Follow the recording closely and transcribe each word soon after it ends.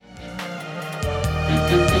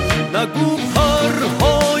نگو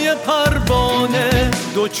پرهای پروانه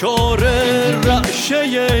دوچار رعشه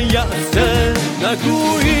یأسه،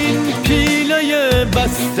 نگو این پیله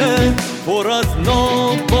بسته پر از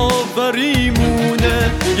ناباوری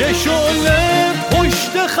مونه. یه شعله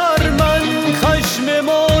پشت خرمن خشم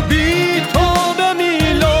ما بی تا به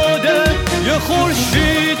میلاده، یه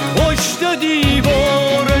خورشید پشت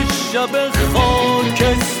دیوار شب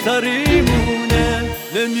خاکستری مونه.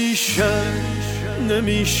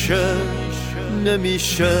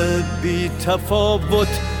 نمیشه بی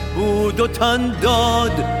تفاوت بود و تن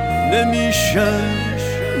داد،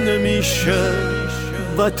 نمیشه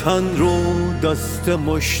وطن رو دست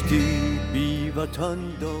مشتی بی وطن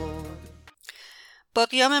داد. با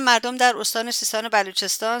قیام مردم در استان سیستان و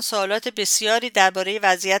بلوچستان سوالات بسیاری درباره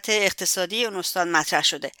وضعیت اقتصادی این استان مطرح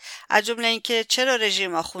شده، از جمله اینکه چرا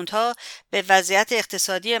رژیم آخوندها به وضعیت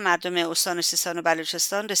اقتصادی مردم استان سیستان و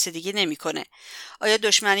بلوچستان رسیدگی نمی‌کنه. آیا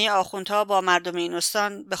دشمنی آخوندها با مردم این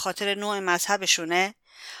استان به خاطر نوع مذهبشونه؟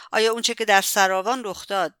 آیا اونچه که در سراوان رخ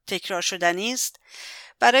داد تکرار شدنی است؟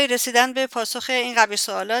 برای رسیدن به پاسخ این قبیل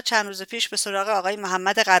سوالات چند روز پیش به سراغ آقای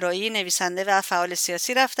محمد قرایی، نویسنده و فعال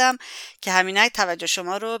سیاسی رفتم که همینک توجه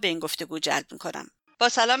شما رو به این گفتگو جلب می‌کنم. با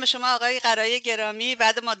سلام به شما آقای قرایی گرامی،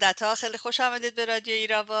 بعد مدت‌ها خیلی خوش آمدید به رادیو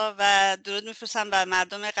ایراوا و درود می‌فرستم بر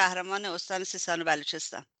مردم قهرمان استان سیستان و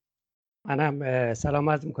بلوچستان. منم سلام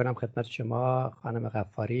عرض می‌کنم خدمت شما خانم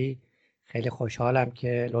غفاری. خیلی خوشحالم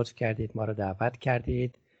که لطف کردید ما رو دعوت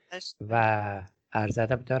کردید و عرض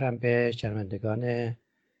ادب دارم به شنوندگان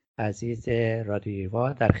عزیز رادیو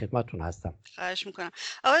ایراوا، در خدمتتون هستم. خواهش میکنم.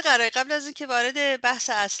 آقای قرایی، قبل از اینکه وارد بحث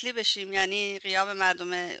اصلی بشیم، یعنی قیام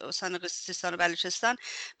مردم استان سیستان و بلوچستان،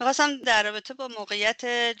 میخواستم در رابطه با موقعیت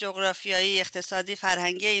جغرافیایی، اقتصادی،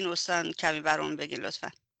 فرهنگی این استان کمی برام بگین لطفا.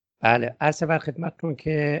 بله، عرض بر خدمتتون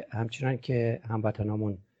که همچنان که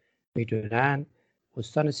هموطنامون میدونن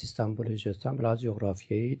استان سیستان و بلوچستان به لحاظ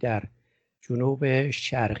جغرافیایی در جنوب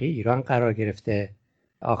شرقی ایران قرار گرفته.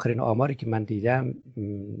 آخرین آماری که من دیدم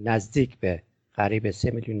نزدیک به قریب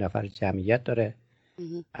 3 میلیون نفر جمعیت داره.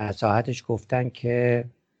 از ساحتش گفتن که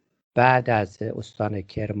بعد از استان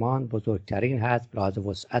کرمان بزرگترین هست به لحاظ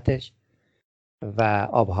وسعتش و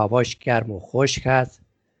آب و هواش گرم و خشک هست،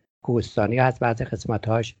 کوهستانی هست، بعضی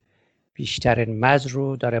قسمت‌هاش بیشترین مرز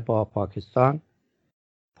رو داره با پاکستان،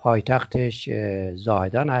 پایتختش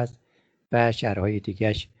زاهدان است و شهرهای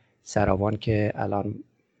دیگهش سراوان که الان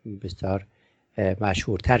بسیار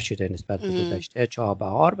مشهورتر شده نسبت به گذشته،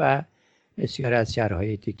 چابهار و بسیار از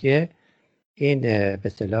شهرهای دیگه. این به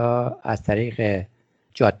اصطلاح از طریق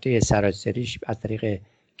جاده سراسریش از طریق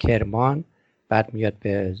کرمان بعد میاد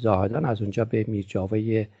به زاهدان، از اونجا به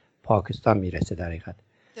میرجاوی پاکستان میرسه در حقیقت.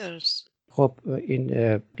 درست. خب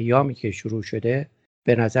این قیامی که شروع شده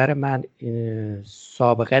به نظر من این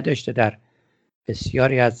سابقه داشته در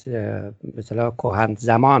بسیاری از مثلا کهن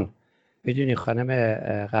زمان. میدونی خانم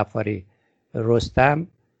غفاری، رستم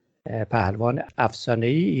پهلوان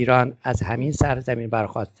افسانه‌ای ایران از همین سرزمین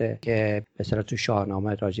برخواسته که مثلا تو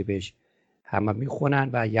شاهنامه راجبش همه میخونن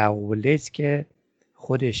و یعقوب لیث که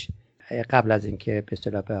خودش قبل از اینکه به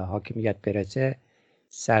اصطلاح به حاکمیت برسه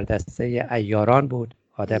سردسته عیاران بود،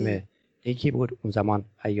 آدم نیکی بود، اون زمان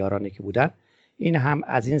عیارانی که بودن، این هم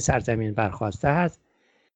از این سرزمین برخواسته هست.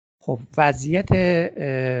 خب وضعیت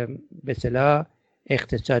به اصطلاح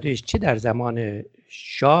اقتصادیش چه در زمان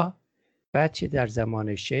شاه و چه در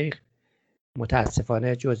زمان شیخ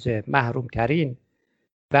متاسفانه جزء محروم ترین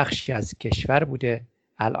بخشی از کشور بوده.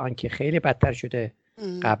 الان که خیلی بدتر شده.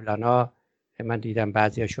 قبلا من دیدم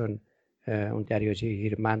بعضیاشون اون دریاچه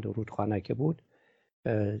هیرمند و رودخانه که بود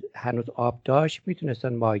هنوز آب داشت،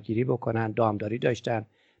 میتونستن ماهیگیری بکنن، دامداری داشتن،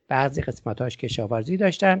 بعضی قسمتاش کشاورزی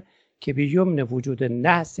داشتن که بیومن وجود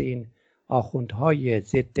نحس این آخوندهای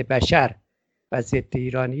ضد بشر و ضد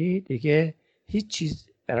ایرانی دیگه هیچ چیز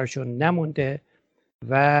براشون نمونده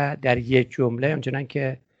و در یک جمله اونچنان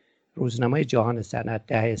که روزنامه جهان صنعت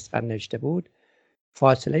 10 اسفند نوشته بود،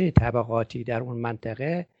 فاصله طبقاتی در اون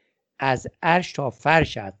منطقه از عرش تا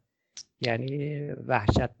فرش است، یعنی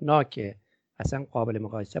وحشتناکه، اصلا قابل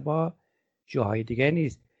مقایسه با جاهای دیگه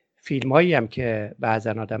نیست. فیلم هایی هم که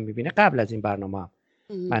بعضن آدم میبینه قبل از این برنامه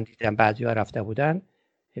من دیدم بعضی ها رفته بودن،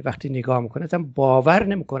 وقتی نگاه میکنه اصلا باور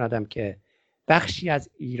نمیکنه آدم که بخشی از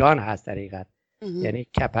ایران هست در حقیقت. یعنی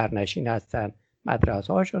کپرنشین هستن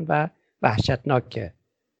مدرسه هاشون و وحشتناک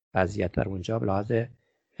وضعیت در اونجا به لحاظ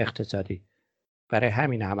اقتصادی. برای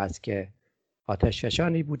همین هم است که آتش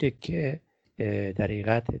فشانی بوده که در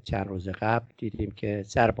حقیقت چند روز قبل دیدیم که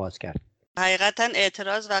سر باز کرد. حقیقتا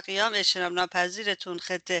اعتراض و قیام اجتناب ناپذیرتون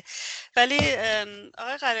خطه. ولی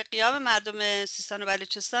آقای قرایی، قیام مردم سیستان و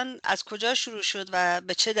بلوچستان از کجا شروع شد و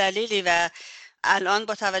به چه دلیلی و الان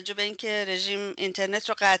با توجه به اینکه رژیم اینترنت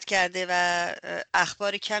رو قطع کرده و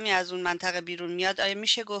اخبار کمی از اون منطقه بیرون میاد، آیا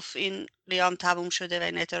میشه گفت این قیام تموم شده و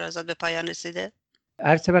این اعتراضات به پایان رسیده؟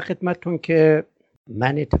 عرض به خدمتتون که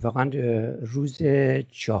من اتفاقا روز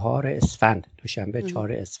 4 اسفند، دوشنبه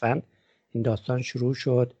 4 اسفند این داستان شروع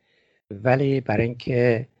شد، ولی برای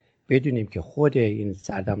اینکه بدونیم که خود این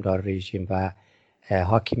سردمدار رژیم و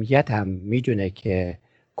حاکمیت هم میدونه که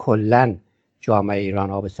کلن جامعه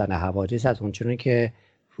ایران آبستن حوادث از اونچنان که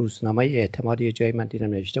روزنامه اجتناب یه جایی من دیدم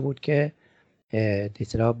نوشته بود که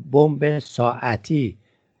اصطلاح بمب ساعتی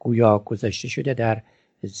گویا گذاشته شده در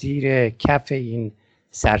زیر کف این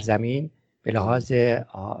سرزمین به لحاظ به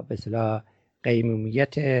اصطلاح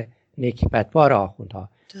قیمومیت نکبتبار آخوندها.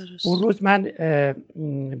 اون روز من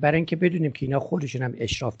برای اینکه بدونیم که اینا خودشون هم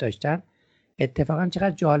اشراف داشتن، اتفاقا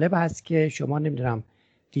چقدر جالب هست که شما نمیدونم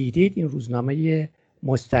دیدید این روزنامه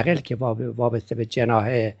مستقل که وابسته به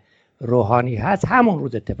جناح روحانی هست، همون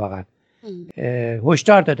روز اتفاقا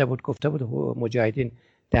هشدار داده بود، گفته بود مجاهدین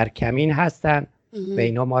در کمین هستن و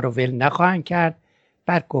اینا ما رو ول نخواهند کرد.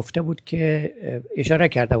 بعد گفته بود که اشاره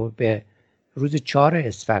کرده بود به روز 4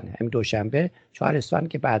 اسفند، همین دوشنبه 4 اسفند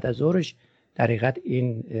که بعد از ظهرش در حقیقت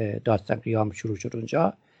این داستان قیام شروع شد.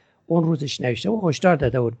 اونجا اون روزش نوشته بود، هشدار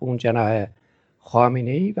داده بود به اون جناح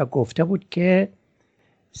خامنه‌ای و گفته بود که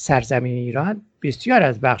سرزمین ایران بسیار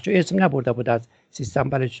از بخش، اسم نبرده بود از سیستان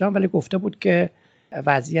بلوچستان، ولی گفته بود که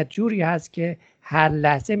وضعیت جوری هست که هر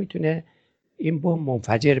لحظه میتونه این بمب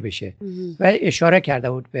منفجر بشه و اشاره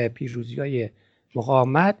کرده بود به پیروزی‌های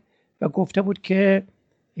مقاومت و گفته بود که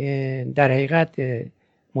در حقیقت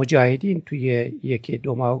مجاهدین توی 1-2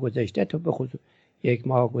 ماه گذشته، تو به خصوص 1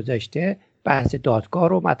 ماه گذشته بحث دادگاه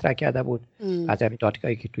رو مطرح کرده بود، از همین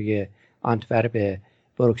دادگاهی که توی آنتورپ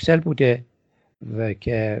بروکسل بوده و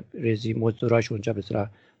که رژیم مزدوراش اونجا به اصطلاح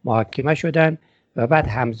محاکمه شدن و بعد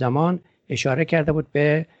همزمان اشاره کرده بود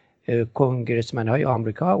به کنگرسمن های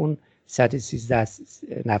آمریکا، اون 113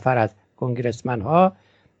 نفر از کنگرسمن ها،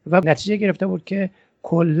 و نتیجه گرفته بود که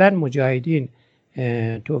کلا مجاهدین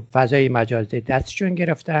تو فضای مجازی دستشون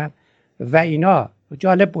گرفتن و اینا.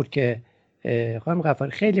 جالب بود که خانم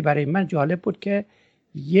غفاری، خیلی برای من جالب بود که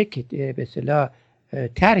یک به اصطلاح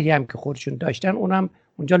طرحی هم که خودشون داشتن اونم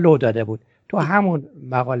اونجا لو داده بود تو همون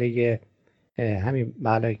مقاله، همین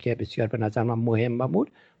مقاله که بسیار به نظر من مهم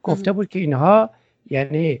بود. گفته بود که اینها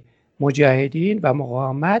یعنی مجاهدین و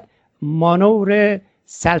مقاومت مانور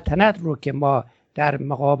سلطنت رو که ما در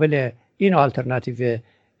مقابل این آلترناتیو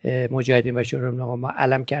مجاهدین و شورای مقاومت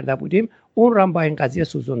علم کرده بودیم، اون رو هم با این قضیه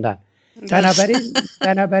سوزوندن.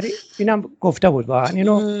 بنابراین اینم گفته بود واقعا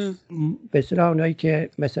اینو به اصطلاح اونایی که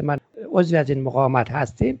مثل من عضو از این مقاومت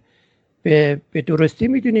هستیم به درستی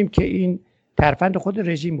میدونیم که این ترفند خود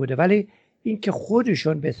رژیم بوده، ولی این که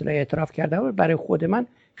خودشون به اصطلاح اعتراف کرده بود برای خود من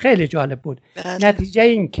خیلی جالب بود. نتیجه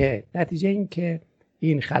این که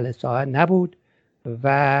این خلساء نبود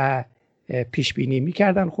و پیش بینی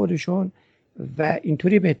میکردن خودشون و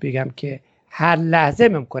اینطوری بهت بگم که هر لحظه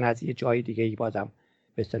ممکن از یه جای دیگه ای بازم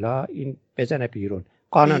به اصطلاح این بزنه بیرون.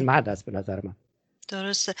 قانون مرد است به نظر من.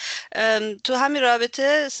 درسته. تو همین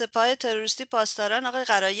رابطه سپاه تروریستی پاسداران آقای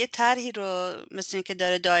قرایی طرحی رو مثل این که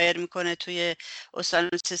داره دایر میکنه توی استان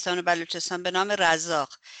سیستان و بلوچستان به نام رزاق.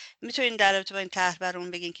 میتونین در رابطه با این طرح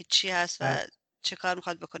برامون بگین که چی هست و چه کار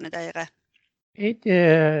میخواد بکنه دقیقا؟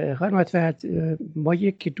 خانم مطفت، ما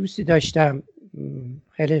یک دوستی داشتم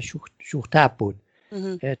خیلی شوخ طبع بود.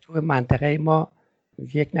 تو منطقه ما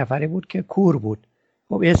یک نفری بود که کور بود،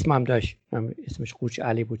 خب اسمم داشت، اسمش قوچ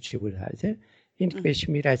علی بود، چی بود هسته، این بهش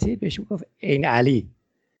میرسید بهش میگفت عین علی.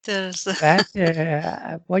 درسته.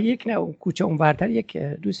 بعد با یک کوچه اونورتر یک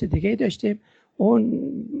دوست دیگه داشتیم،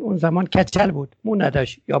 اون زمان کچل بود، مو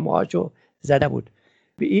نداشت یا موهاشو زده بود،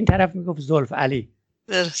 به این طرف میگفت زلف علی.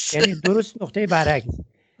 درسته. یعنی درست نقطه برعکس.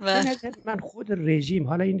 من خود رژیم،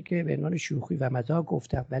 حالا این که به عنوان شوخی و مزاح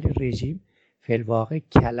گفتم، ولی رژیم فی الواقع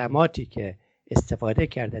کلماتی که استفاده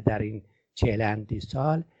کرده در این 40 اندی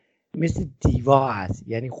سال مثل دیوا هست.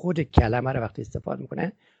 یعنی خود کلمه رو وقتی استفاده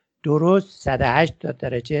میکنه درست 180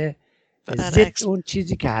 درجه ضد اون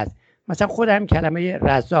چیزی که هست. مثلا خود هم کلمه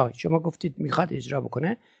رضا شما گفتید میخواد اجرا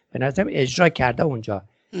بکنه، به نظرم اجرا کرده اونجا.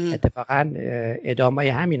 اتفاقا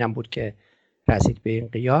ادامه همینم بود که رسید به این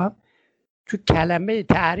قیام. تو کلمه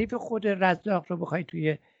تعریف خود رزاق رو بخوای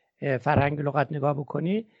توی فرهنگ لغت نگاه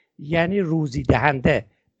بکنی، یعنی روزی دهنده،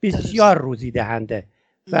 بسیار روزی دهنده.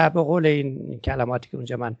 و به قول این کلماتی که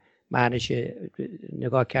اونجا من معنیش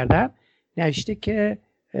نگاه کردم نوشته که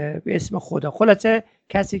به اسم خدا، خلاصه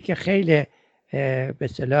کسی که خیلی به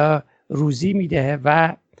اصطلاح روزی میده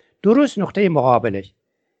و درست نقطه مقابلش.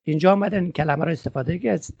 اینجا آمدن این کلمه رو استفاده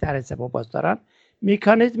که از در سپاه پاسداران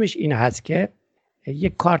مکانیزمش این هست که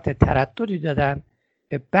یک کارت ترددی دادن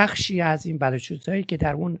به بخشی از این بلوچستانی که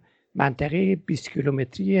در اون منطقه 20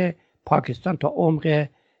 کیلومتری پاکستان تا عمق به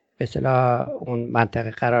اصطلاح اون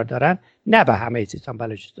منطقه قرار دارن، نه به همه سیستان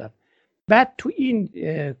بلوچستان. بعد تو این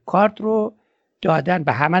کارت رو دادن،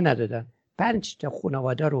 به همه ندادن، 5 تا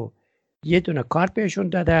خانواده رو یه دونه کارت بهشون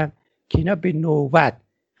دادن که اینا به نوبت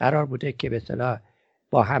قرار بوده که به اصطلاح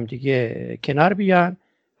با همدیگه کنار بیان،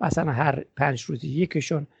 مثلا هر 5 روزی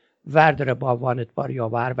یکشون ورداره با وانتبار یا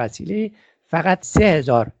با هر وسیله فقط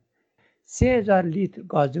 3000 لیتر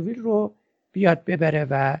گازوئیل رو بیاد ببره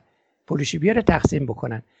و پولش بیاره تقسیم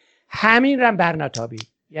بکنن. همین رم برنتابی،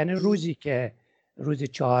 یعنی روزی که روز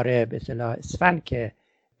 4 به اصطلاح اسفند که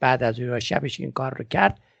بعد از اون شبش این کار رو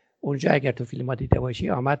کرد، اونجا اگر تو فیلم ها دیده باشی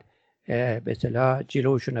آمد به اصطلاح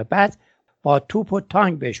جلوشون بس با توپ و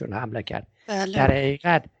تانک بهشون حمله کرد. بله. در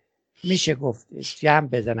حقیقت میشه گفت، جمع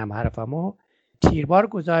بزنم حرفمو، تیربار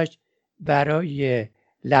گذاشت برای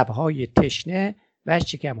لبهای تشنه و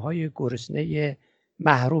شکمهای گرسنه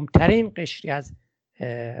محروم ترین قشری از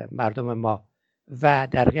مردم ما و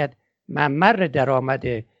در حقیقت ممر درآمد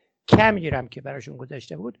کمی رم که براشون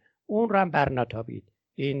گذاشته بود اون رم برنتابید.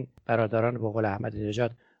 این برادران به قول احمدی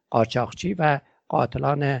نژاد قاچاقچی و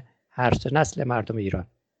قاتلان هر سه نسل مردم ایران.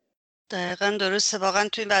 دقیقا درسته. واقعا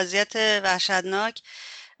توی وضعیت وحشتناک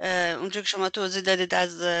اونجور که شما توضیح دادید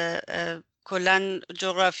از کلا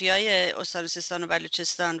جغرافیای استان سیستان و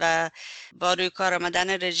بلوچستان و با روی کار آمدن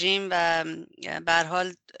رژیم و به هر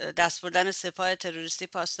حال دست بردن سپاه تروریستی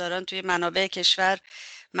پاسداران توی منابع کشور،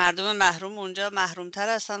 مردم محروم اونجا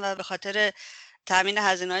محرومتر هستن و به خاطر تامین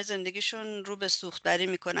هزینه‌های زندگیشون رو به سوخت‌بری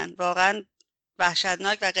میکنن. واقعا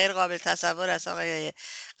وحشتناک و غیر قابل تصور است آقای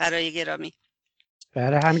قرایی گرامی.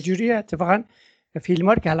 بله همینجوریه. اتفاقا فیلم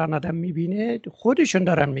ها که الان آدم میبینه خودشون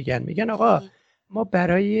دارن میگن آقا ما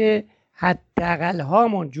برای حداقل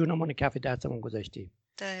هامون جونمون کف دستمون گذاشتیم.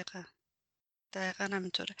 دقیقا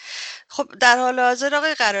همینطوره. خب در حال حاضر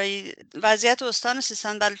آقای قرایی وضعیت استان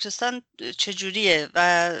سیستان بلوچستان چجوریه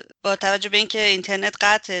و با توجه به اینکه اینترنت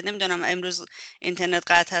قطعه، نمیدونم امروز اینترنت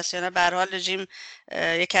قطع هست یا نه، به هر حال رژیم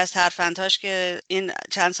یکی از ترفندهاش که این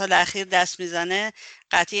چند سال اخیر دست میزنه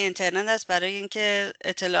قطعی اینترنت است برای اینکه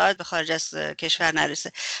اطلاعات به خارج از کشور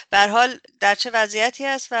نرسه. به هر حال در چه وضعیتی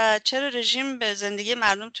است و چرا رژیم به زندگی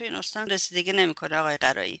مردم توی این استان رسیدگی نمیکنه آقای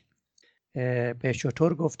قرایی؟ به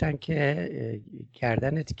شطور گفتن که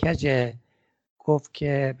گردنت کجه، گفت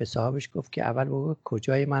که به صاحبش گفت که اول بگو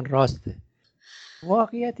کجای من راسته.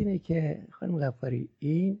 واقعیت اینه که خانم غفاری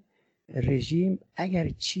این رژیم اگر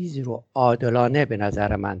چیزی رو عادلانه به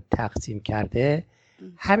نظر من تقسیم کرده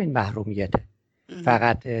همین محرومیته.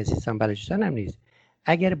 فقط سیستان بلوچستان هم نیست.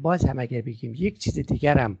 اگر بگیم یک چیز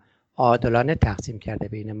دیگر هم عادلانه تقسیم کرده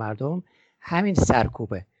بین مردم، همین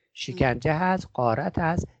سرکوبه، شکنجه هست، غارت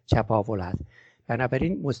هست، چپاول هست.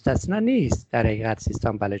 بنابراین مستثنا نیست در حقیقت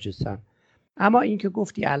سیستان بلوچستان. اما این که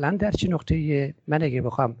گفتی الان در چه نقطه‌ای، من اگه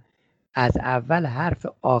بخوام از اول حرف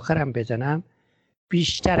آخرم بزنم،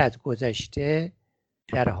 بیشتر از گذشته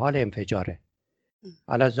در حال انفجاره.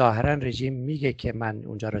 حالا ظاهرا رژیم میگه که من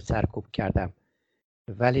اونجا رو سرکوب کردم،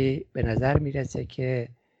 ولی به نظر میرسه که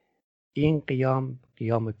این قیام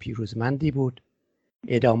پیروزمندی بود،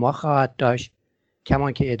 ادامه خواهد داشت،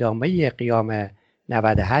 کمان که ادامه قیام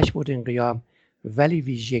 98 بود این قیام، ولی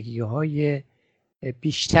ویژگی‌های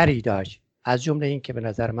بیشتری داشت. از جمله این که به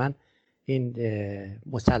نظر من این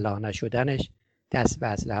مسلح نشدنش، دست به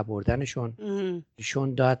اسلحه بردنشون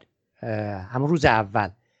نشون داد. هم روز اول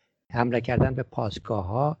حمله کردن به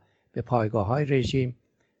پاسگاه‌ها، به پایگاه‌های رژیم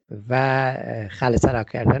و خلسلا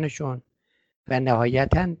کردنشون و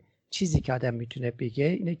نهایتاً چیزی که آدم میتونه بگه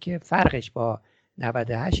اینه که فرقش با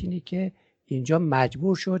 98 اینه که اینجا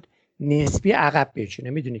مجبور شد نسبی عقب بشینه.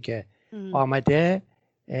 میدونی که آمده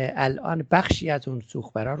الان بخشی از اون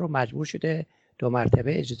سوختبرا رو مجبور شده 2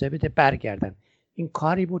 مرتبه اجازه بده برگردن. این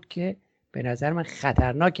کاری بود که به نظر من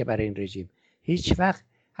خطرناکه برای این رژیم. هیچ وقت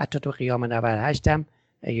حتی تو قیام 98 هم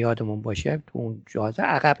یادمون باشه تو اون جازه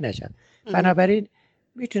عقب نشد. بنابراین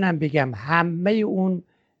میتونم بگم همه اون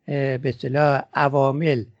به اصطلاح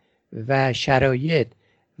عوامل و شرایط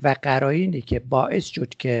و قرائنی که باعث شد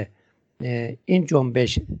که این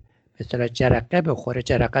جنبش به اصطلاح جرقه بخوره،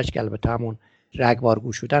 جرقهش که البته همون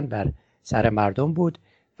رگبارگو شدن بر سر مردم بود،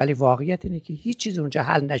 ولی واقعیت اینه که هیچ چیز اونجا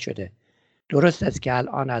حل نشده. درست است که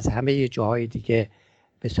الان از همه جاهای دیگه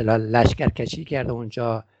به اصطلاح لشکرکشی کرده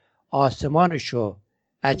اونجا، آسمانشو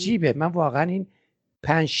عجیبه. من واقعا این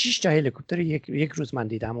 5-6 تا هلیکوپتر یک روز من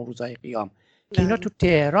دیدم اون روزهای قیام که اینا تو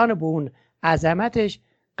تهران به اون عظمتش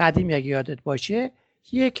قدیم اگه یادت باشه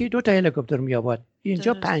 1-2 تا هلیکوپتر می آورد،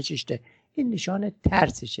 اینجا 5-6 تا. این نشان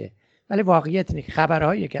ترسشه. ولی واقعیت اینه که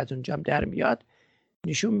خبرهایی که از اونجا هم در میاد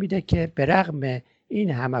نشون میده که به رغم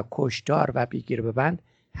این همه کشتار و بگیر ببند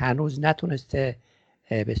هنوز نتونسته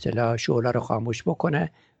به اصطلاح شعله رو خاموش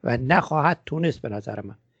بکنه و نخواهد تونست. به نظر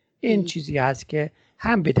من این چیزی هست که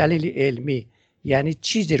هم به دلیل علمی، یعنی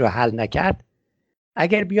چیزی رو حل نکرد،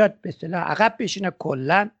 اگر بیاد به اصطلاح عقب بشینه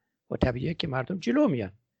کلا و طبیعیه که مردم جلو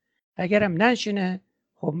میان. اگر هم نشینه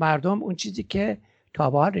خب مردم اون چیزی که تا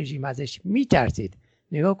به حال رژیم ازش میترسید،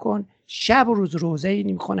 نگاه کن شب و روز روزه‌ای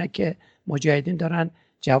میخونه که مجاهدین دارن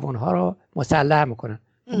جوانها رو مسلح میکنن.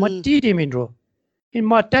 ما دیدیم این رو، این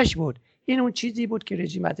مادهش بود، این اون چیزی بود که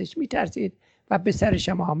رژیم ازش میترسید و به سرش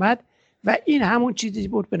هم آمد و این همون چیزی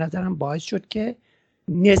بود به نظرم باعث شد که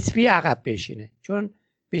نسبی عقب بشینه، چون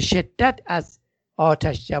به شدت از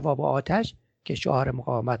آتش جواب آتش که شعار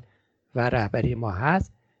مقاومت و رهبری ما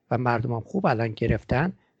هست و مردم هم خوب الان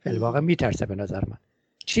گرفتن، فی‌الواقع میترسه. به نظر من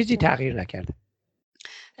چیزی تغییر نکرده.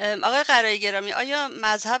 آقای قرایی گرامی، آیا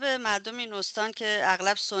مذهب مردم این استان که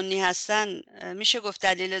اغلب سنی هستن میشه گفت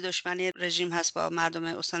دلیل دشمنی رژیم هست با مردم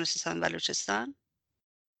استان سیستان و بلوچستان؟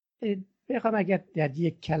 بخوام اگر در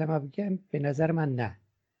یک کلمه بگم، به نظر من نه.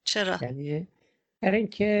 چرا؟ یعنی در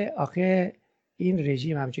اینکه آخه این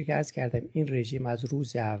رژیم، همونجوری که عرض کردم، این رژیم از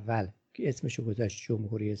روز اول که اسمشو گذاشت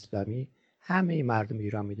جمهوری اسلامی، همه مردم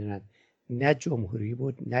ایران میدونن نه جمهوری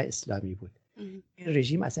بود نه اسلامی بود. این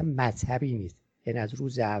رژیم اصلا مذهبی نیست. یعنی از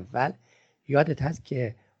روز اول یادت هست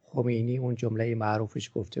که خمینی اون جمله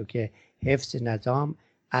معروفش گفته که حفظ نظام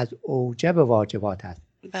از اوجب واجبات هست.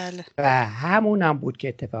 بله. و همون هم بود که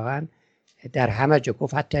اتفاقا در همه جا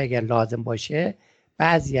گفت حتی اگر لازم باشه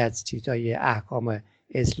بعضی از چیزای احکام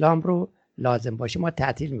اسلام رو لازم باشه ما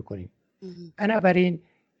تعطیل میکنیم. بنابراین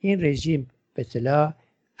این رژیم به اصطلاح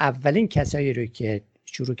اولین کسایی رو که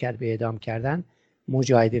شروع کرد به اعدام کردن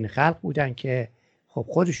مجاهدین خلق بودن که خب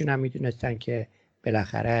خودشون هم میدونستن که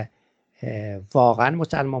بالاخره واقعا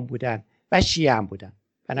مسلمان بودن و شیعه هم بودن.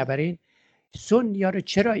 بنابراین سنی ها رو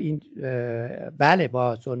چرا این بله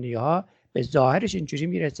با سنی ها به ظاهرش اینجوری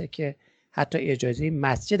میرسه که حتی اجازه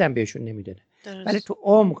مسجد هم بهشون نمیدونه، ولی تو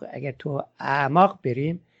عمق اگر تو اعماق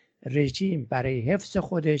بریم، رژیم برای حفظ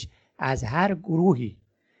خودش از هر گروهی،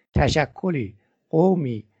 تشکلی،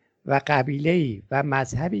 قومی و قبیله‌ای و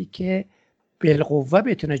مذهبی که بالقوه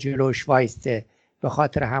بتونه جلوش وایسته به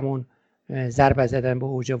خاطر همون ضربه زدن به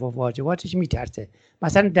اوجب و واجباتش میترسه.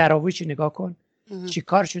 مثلا دراویش نگاه کن چی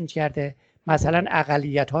کارشون کرده، مثلا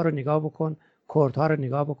اقلیت ها رو نگاه بکن، کرد ها رو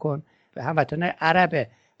نگاه بکن، هموطنان عرب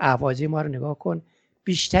اهوازی ما رو نگاه کن،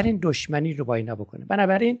 بیشترین دشمنی رو با اینا بکنه.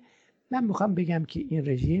 بنابراین من میخوام بگم که این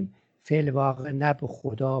رژیم فعل واقع نه به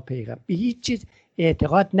خدا پیغمبر به هیچ چیز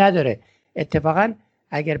اعتقاد نداره. اتفاقا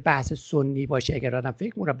اگر بحث سنی باشه، اگر آدم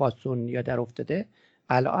فکر کنه با سنی ها در افتاده،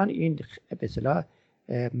 الان این به اصطلاح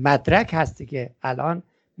مدرک هست که الان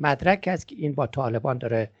مدرک هست که این با طالبان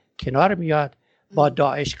داره کنار میاد، با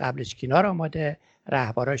داعش قبلش کنار آمده،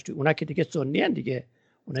 رهبراش اونا که دیگه سنی هن دیگه،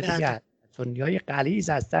 اونا دیگه سنی های غلیظ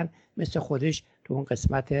هستن مثل خودش تو اون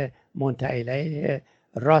قسمت منتعله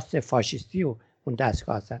راست فاشیستی و اون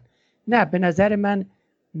دستگاه هستن. نه، به نظر من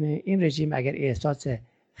این رژیم اگر احساس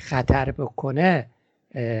خطر بکنه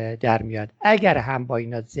در میاد. اگر هم با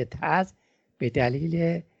اینا ضد هست به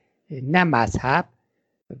دلیل نه مذهب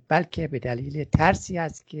بلکه به دلیل ترسی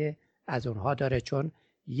است که از اونها داره، چون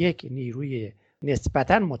یک نیروی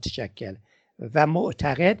نسبتاً متشکل و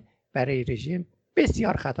معتقد برای رژیم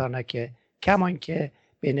بسیار خطرناکه، کمان که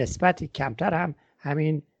به نسبتی کمتر هم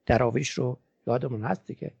همین دراویش رو یادمون هست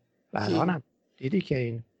دیگه و الان هم دیدی که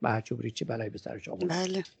این محجوبی چه بلایی به سرش آورد.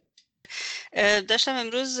 بله. داشتم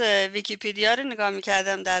امروز ویکی‌پدیا رو نگاه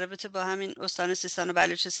می‌کردم در رابطه با همین استان سیستان و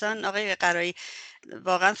بلوچستان. آقای قرایی،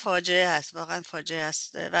 واقعا فاجعه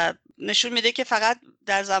است و نشون میده که فقط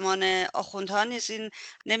در زمان آخوندها نیست، این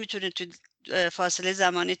نمیتونه تو فاصله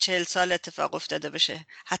زمانی 40 سال اتفاق افتاده باشه.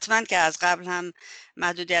 حتما که از قبل هم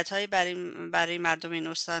محدودیت‌هایی برای مردم این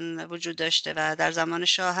استان وجود داشته و در زمان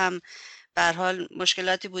شاه هم به هر حال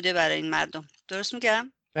مشکلاتی بوده برای این مردم. درست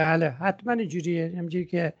میگم؟ بله حتما اینجوریه، همینجوری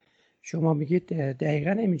که شما میگید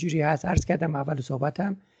دقیقاً اینجوری هست. عرض کردم اول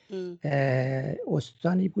صحبتم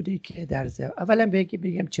استانی بوده که اولا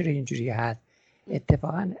بگم چرا اینجوری هست.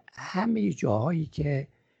 اتفاقا همه جاهایی که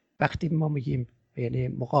وقتی ما میگیم یعنی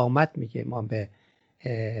مقاومت، میگیم ما به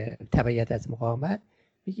تبعیت از مقاومت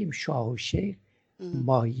میگیم شاه و شیخ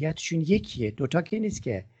ماهیتشون یکیه، دوتا که نیست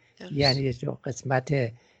که درست. یعنی قسمت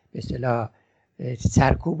به اصطلاح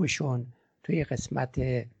سرکوبشون توی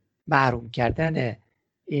قسمت محروم کردن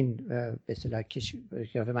این به اصطلاح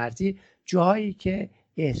کشور مرزی، جایی که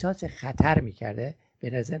احساس خطر میکرده به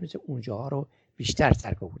نظر میسه اونجاها رو بیشتر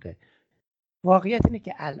سرکوب بوده. واقعیت اینه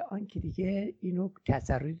که الان که دیگه اینو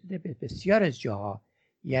تسری داده به بسیار از جاها،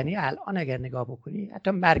 یعنی الان اگر نگاه بکنی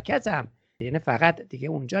حتی مرکز هم، یعنی فقط دیگه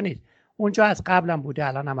اونجا نیست، اونجا از قبل هم بوده،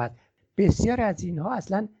 الان هم هست. بسیار از اینها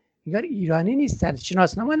اصلا انگار ایرانی نیستن،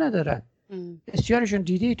 شناسنامه ندارن. بسیارشون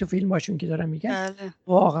دیدی تو فیلماشون که دارن میگن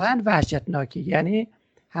واقعا وحشتناکی. یعنی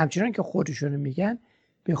همچنان که خودشون میگن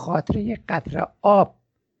به خاطر یک قطره آب،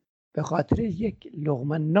 به خاطر یک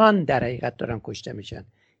لقمه نان در حقیقت دارن کشته میشن.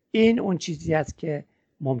 این اون چیزی است که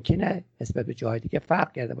ممکنه نسبت به جای دیگه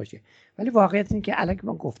فرق کرده باشه، ولی واقعیت این که الان که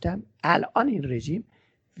من گفتم الان این رژیم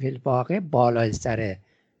فی واقع بالای سره،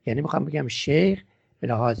 یعنی میخوام بگم شیخ به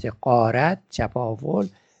لحاظ غارت، چپاول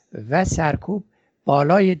و سرکوب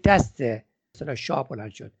بالای دست مثلا شاه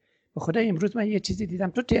بلند شد. به خدا امروز من یه چیزی دیدم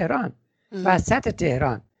تو تهران، وسط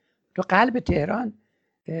تهران، تو قلب تهران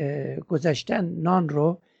گذاشتن نان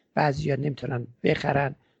رو بعضیا نمیتونن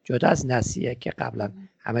بخرن جدا از نسیه که قبلا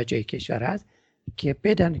همه جای کشور هست که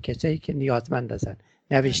بدن کسایی که نیازمند هستن.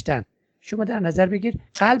 نوشتن شما در نظر بگیر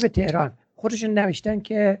قلب تهران خودشون نوشتن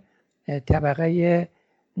که طبقه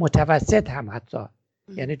متوسط هم حتی،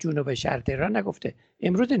 یعنی جنوب شهر تهران نگفته.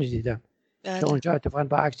 امروز اینو دیدم که اونجا اتفاقا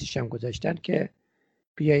با عکسش هم گذاشتن که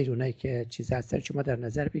بیایید اونایی که چیز هستن شما در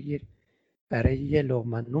نظر بگیر برای یه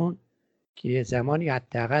لقمه نون که یه زمانی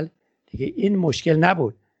حداقل دیگه این مشکل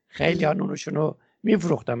نبود، خیلی ها نونشون رو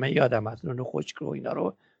میفروختن. من یادم از نون خشک رو اینا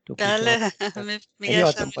رو تو بله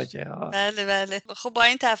یادم باشه. بله بله. خب با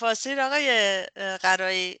این تفاصیل آقای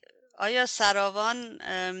قرایی، آیا سراوان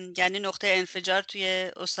یعنی نقطه انفجار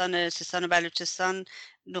توی استان سیستان و بلوچستان،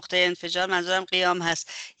 نقطه انفجار منظورم قیام هست،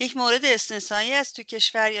 یک مورد استثنایی است تو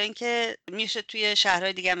کشور یا اینکه میشه توی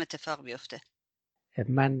شهرهای دیگه هم اتفاق بیفته؟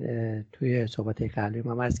 من توی صحبت قبلی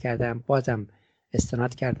ما عرض کردم، بازم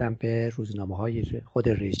استناد کردم به روزنامه‌های خود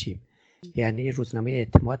رژیم. یعنی روزنامه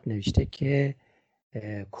اجتناب نوشته که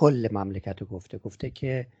کل مملکت رو گفته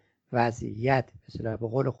که وضعیت مثلا به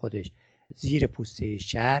قول خودش زیر پوسته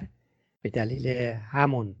شهر به دلیل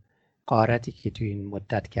همون غارتی که تو این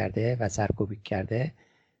مدت کرده و سرکوبی کرده،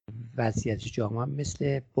 وضعیت جامعه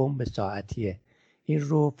مثل بمب ساعتیه. این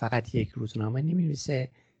رو فقط یک روزنامه نمی‌نویسه،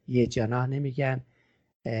 یه جناح نمیگن،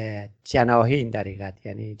 جناحین در حقیقت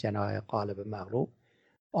یعنی جناح غالب مغلوب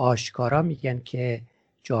آشکارا میگن که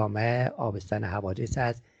جامعه آبستن حوادث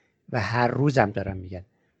است و هر روز هم دارن میگن.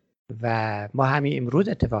 و ما همین امروز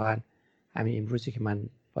اتفاقا همین امروزی که من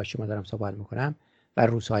با شما دارم صحبت میکنم و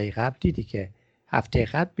روزهای قبل دیدی که هفته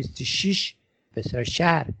قبل 26 بسیار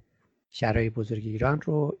شهرهای بزرگ ایران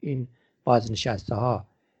رو این بازنشسته ها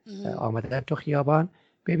آمدن تو خیابان.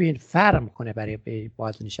 ببین فرق میکنه برای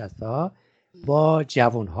بازنشسته ها با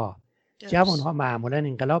جوان ها معمولا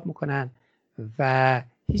انقلاب میکنن و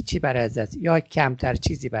هیچی برای از دست یا کمتر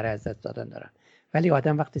چیزی برای از دست دادن دارن، ولی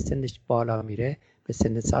آدم وقتی سنش بالا میره، به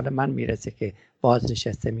سن سال من میرسه که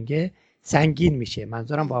بازنشسته میگه سنگین میشه،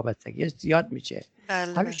 منظورم وابستگیش زیاد میشه.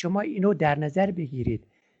 حالا شما اینو در نظر بگیرید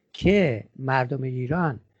که مردم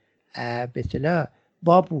ایران به اصطلاح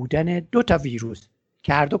با بودن 2 تا ویروس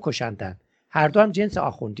که هر دو کشندن، هر دو هم جنس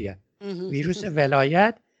آخوندی هست، ویروس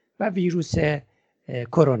ولایت و ویروس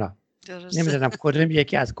کرونا. نمیدونم کدوم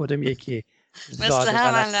یکی از کدوم یکی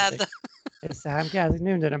مثل هم که از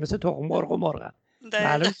نمیدونم مثل تخم مرغ و مرغ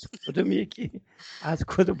معلوم کدوم یکی از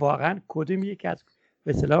کدوم واقعا کدوم یکی از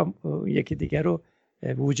به اصطلاح یکی دیگر رو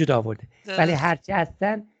وجود آورده. ولی هرچی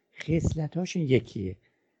هستن خصلتاشون یکیه،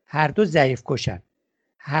 هر دو ضعیف کشن،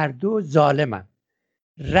 هر دو ظالمن،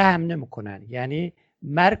 رحم نمیکنن، یعنی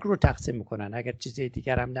مرگ رو تقسیم میکنن، اگر چیزی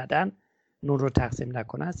دیگر هم ندن، نون رو تقسیم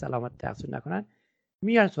نکنن، سلامت تقسیم نکنن،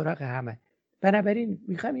 میان سراغ همه. بنابراین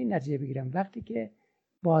میخوام این نتیجه بگیرم وقتی که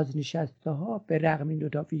بازنشسته ها به رغم این 2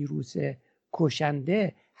 تا ویروس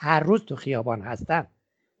کشنده هر روز تو خیابان هستن،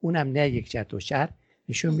 اونم نه یک شهر 2 شهر،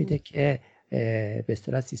 نشون میده که به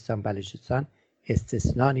اصطلاح سیستان بلوچستان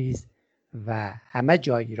استثنا نیست و همه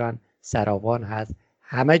جای ایران سراوان هست،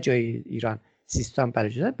 همه جای ایران سیستان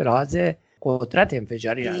بلوچستان به لحاظ قدرت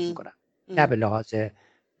انفجاری رد میکنن، نه به لحاظ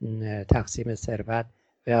تقسیم ثروت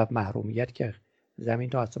و محرومیت که زمین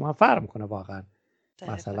تا آسمان فرق میکنه واقعا.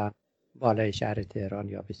 مثلا بالای شهر تهران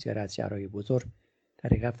یا بسیار از شهرهای بزرگ در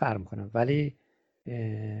حقیقت فرق میکنن، ولی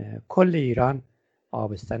کل ایران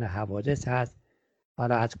آبستن حوادث هست.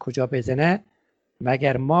 حالا از کجا بزنه؟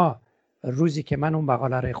 مگر ما روزی که من اون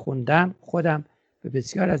مقاله رو خوندم خودم به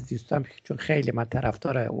بسیار از دوستان، چون خیلی من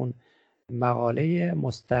طرفدار اون مقاله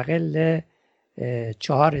مستقل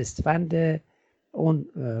 4 اسفند اون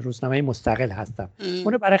روزنامه مستقل هستم،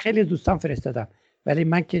 اونو برای خیلی دوستان فرستادم، ولی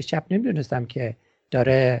من که شب نمیدونستم که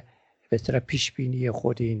داره به اصطلاح پیش بینی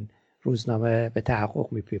خود این روزنامه به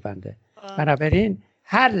تحقق میپیونده. بنابراین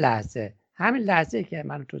هر لحظه، همین لحظه که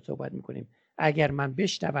من تو صحبت میکنیم، اگر من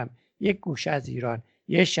بشنوم یک گوشه از ایران،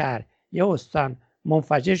 یه شهر، یه استان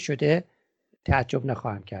منفجر شده تعجب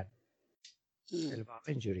نخواهم کرد. واقعا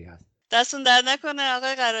اینجوری هست. دستون درد نکنه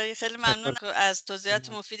آقای قرایی، خیلی ممنون از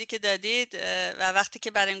توضیحات مفیدی که دادید و وقتی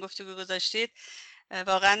که برای این گفتگو گذاشتید.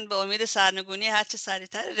 واقعا به امید سرنگونی هرچه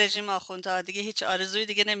سریعتر رژیم آخوندها، دیگه هیچ آرزویی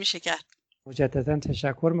دیگه نمیشه کرد. مجددا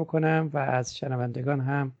تشکر میکنم و از شنوندگان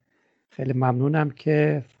هم خیلی ممنونم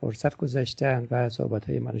که فرصت گذاشتن و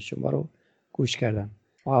صحبت‌های من و شما رو گوش کردن.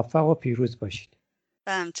 موفق و پیروز باشید.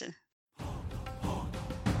 همچنین.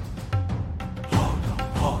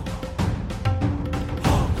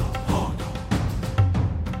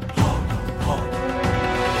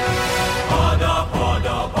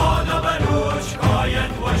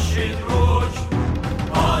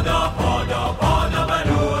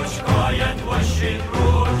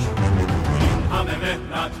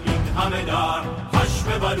 همه در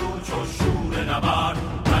خشم بلوچ و شور نبرد،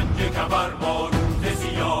 رنگ کبر با روز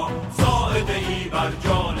سیاه، ساعده ای بر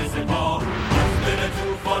جان سپاه، دل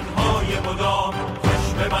توفان‌های مدام،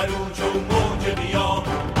 خشم بلوچ و